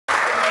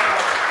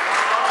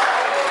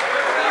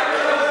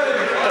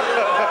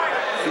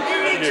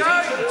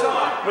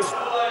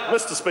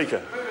Mr.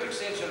 Speaker.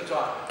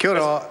 Kia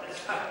ora.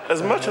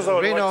 As much as I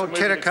would Reno, like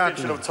to move an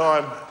extension of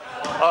time,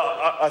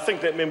 I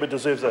think that member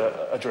deserves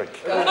a drink.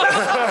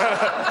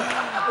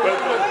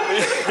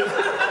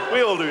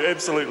 We all do,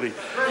 absolutely.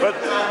 But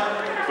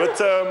we'll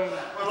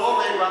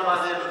all need one by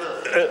the end of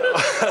this.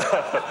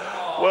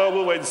 Well,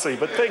 we'll wait and see.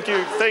 But thank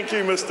you,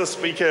 Mr.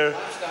 Speaker.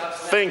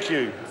 Thank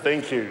you.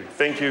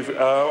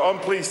 I'm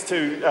pleased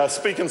to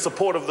speak in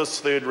support of this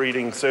third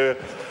reading, sir.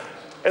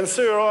 And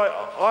sir,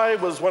 I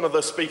was one of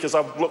the speakers.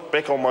 I've looked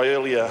back on my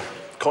earlier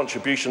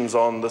contributions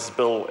on this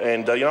bill,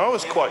 and I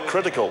was quite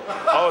critical.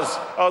 I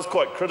was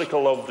quite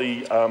critical of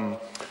the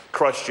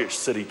Christchurch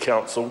City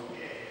Council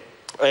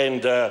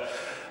and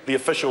the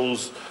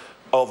officials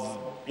of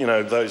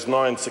those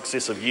 9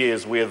 successive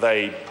years where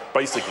they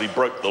basically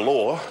broke the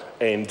law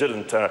and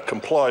didn't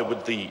comply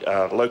with the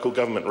Local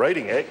Government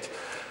Rating Act.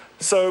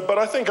 So, but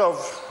I think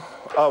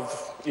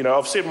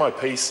I've said my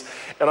piece,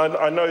 and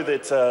I know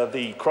that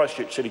the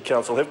Christchurch City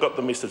Council have got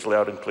the message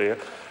loud and clear.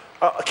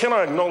 Can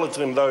I acknowledge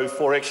them, though,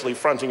 for actually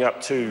fronting up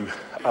to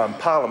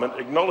Parliament,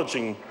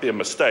 acknowledging their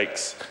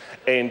mistakes,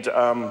 and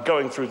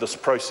going through this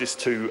process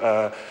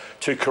to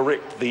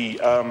correct the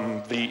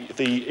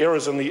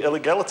errors and the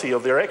illegality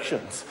of their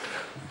actions.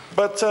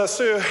 But,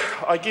 sir,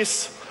 I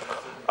guess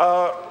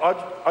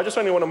I just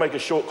only want to make a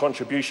short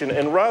contribution,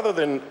 and rather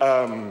than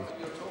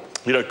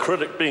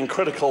being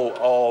critical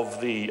of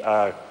the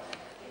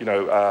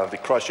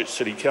Christchurch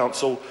City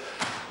Council,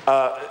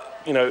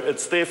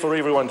 it's there for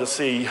everyone to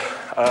see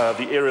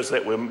the errors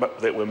that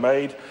were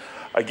made.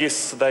 I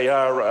guess they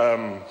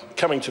are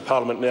coming to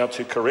Parliament now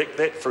to correct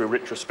that through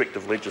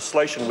retrospective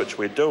legislation, which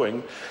we're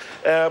doing.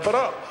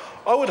 But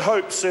I would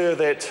hope, sir,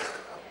 that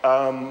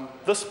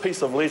this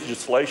piece of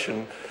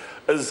legislation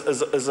is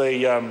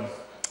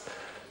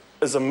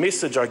a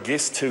message, I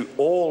guess, to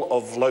all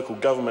of local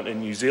government in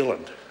New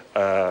Zealand.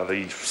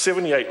 The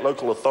 78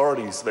 local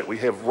authorities that we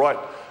have right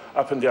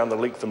up and down the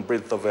length and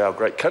breadth of our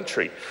great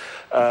country.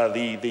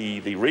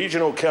 The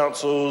regional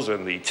councils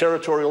and the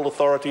territorial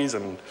authorities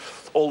and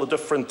all the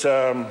different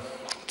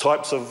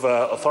types of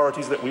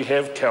authorities that we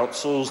have,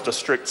 councils,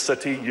 district,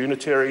 city,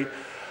 unitary.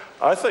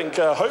 I think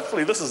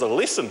hopefully this is a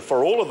lesson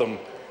for all of them.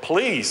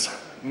 Please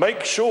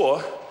make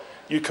sure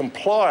you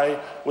comply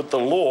with the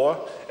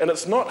law, and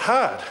it's not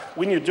hard.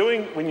 When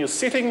you're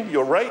setting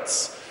your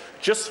rates,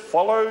 just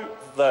follow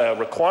the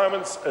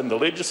requirements in the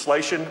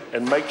legislation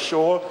and make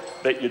sure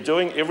that you're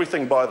doing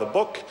everything by the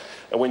book.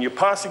 And when you're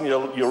passing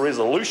your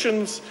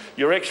resolutions,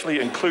 you're actually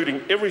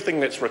including everything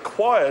that's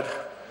required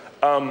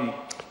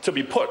to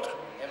be put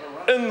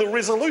in the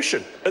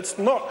resolution. It's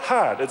not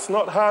hard.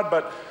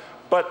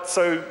 But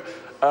so,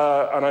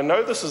 and I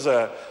know this is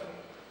an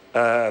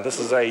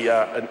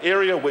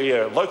area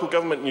where local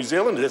government New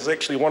Zealand is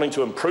actually wanting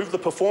to improve the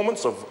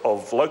performance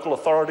of local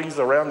authorities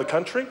around the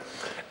country.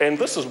 And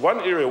this is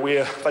one area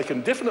where they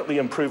can definitely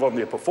improve on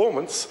their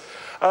performance.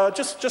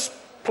 Just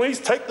please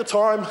take the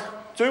time,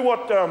 do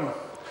what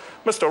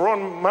Mr.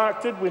 Ron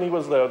Mark did when he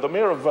was the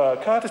mayor of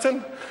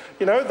Carterton.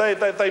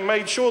 They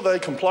made sure they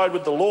complied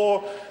with the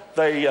law.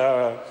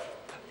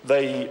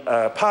 They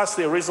passed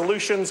their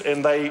resolutions,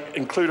 and they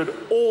included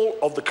all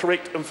of the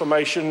correct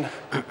information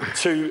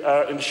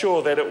to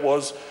ensure that it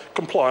was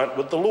compliant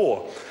with the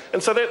law.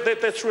 And so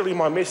that's really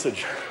my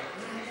message.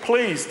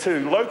 Please,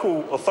 to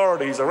local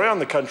authorities around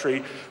the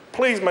country,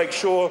 please make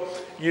sure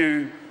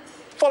you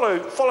follow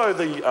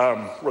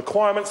the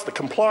requirements, the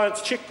compliance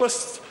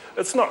checklists.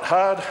 It's not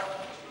hard.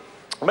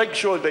 Make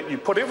sure that you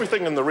put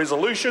everything in the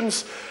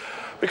resolutions,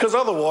 because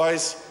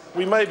otherwise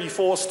we may be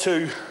forced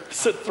to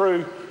sit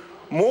through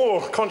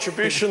more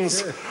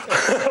contributions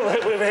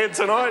that we've had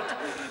tonight.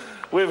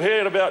 We've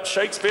heard about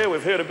Shakespeare,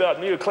 we've heard about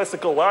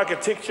neoclassical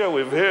architecture,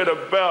 we've heard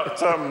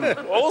about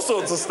all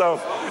sorts of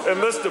stuff in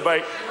this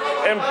debate.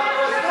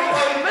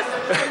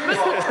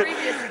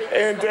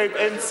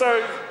 And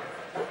so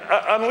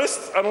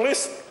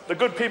unless the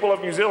good people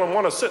of New Zealand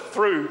want to sit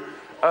through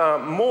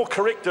more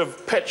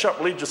corrective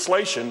patch-up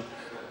legislation,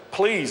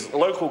 please,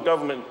 local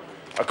government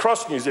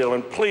across New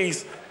Zealand,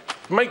 please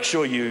make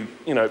sure you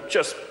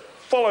just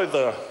follow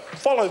the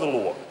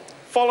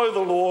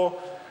law,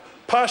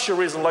 pass your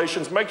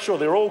resolutions, make sure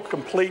they're all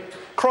complete,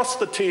 cross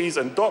the T's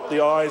and dot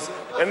the I's,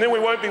 and then we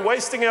won't be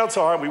wasting our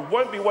time, we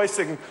won't be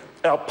wasting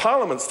our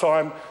Parliament's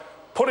time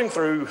putting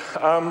through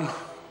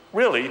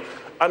really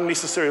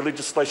unnecessary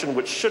legislation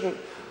which shouldn't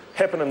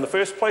happen in the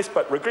first place.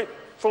 But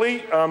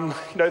regretfully,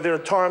 there are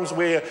times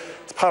where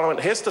Parliament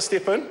has to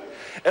step in,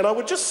 and I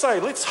would just say,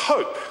 let's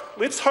hope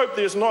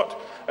there's not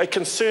a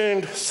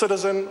concerned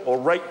citizen or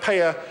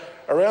ratepayer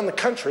around the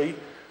country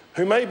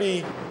who may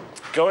be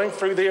going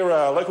through their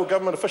local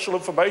government official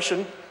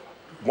information,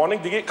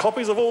 wanting to get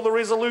copies of all the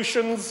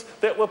resolutions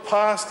that were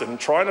passed and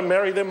trying to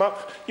marry them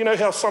up. You know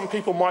how some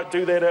people might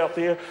do that out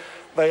there.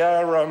 They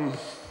are,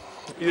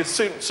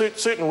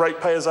 certain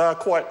ratepayers are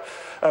quite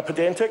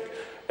pedantic,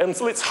 and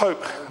so let's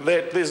hope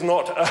that there's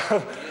not,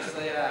 yes,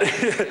 they are.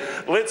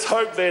 Let's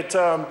hope that,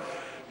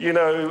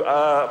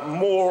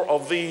 more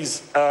of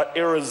these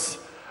errors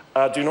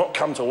do not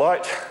come to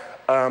light,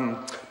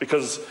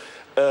 because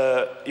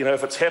you know,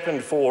 if it's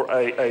happened for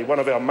one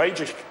of our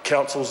major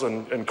councils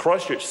in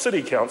Christchurch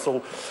City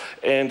Council,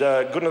 and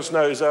goodness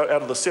knows out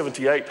of the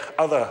 78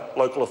 other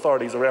local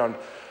authorities around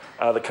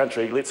the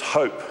country, let's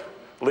hope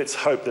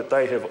that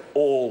they have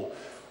all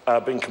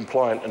been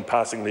compliant in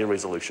passing their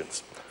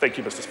resolutions. Thank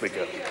you, Mr.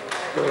 Speaker.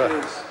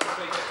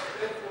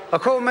 I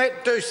call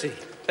Matt Ducey.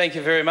 Thank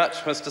you very much,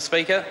 Mr.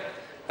 Speaker.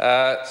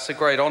 It's a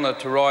great honour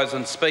to rise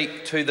and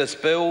speak to this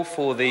bill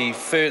for the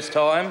first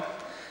time,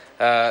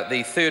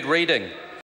 the third reading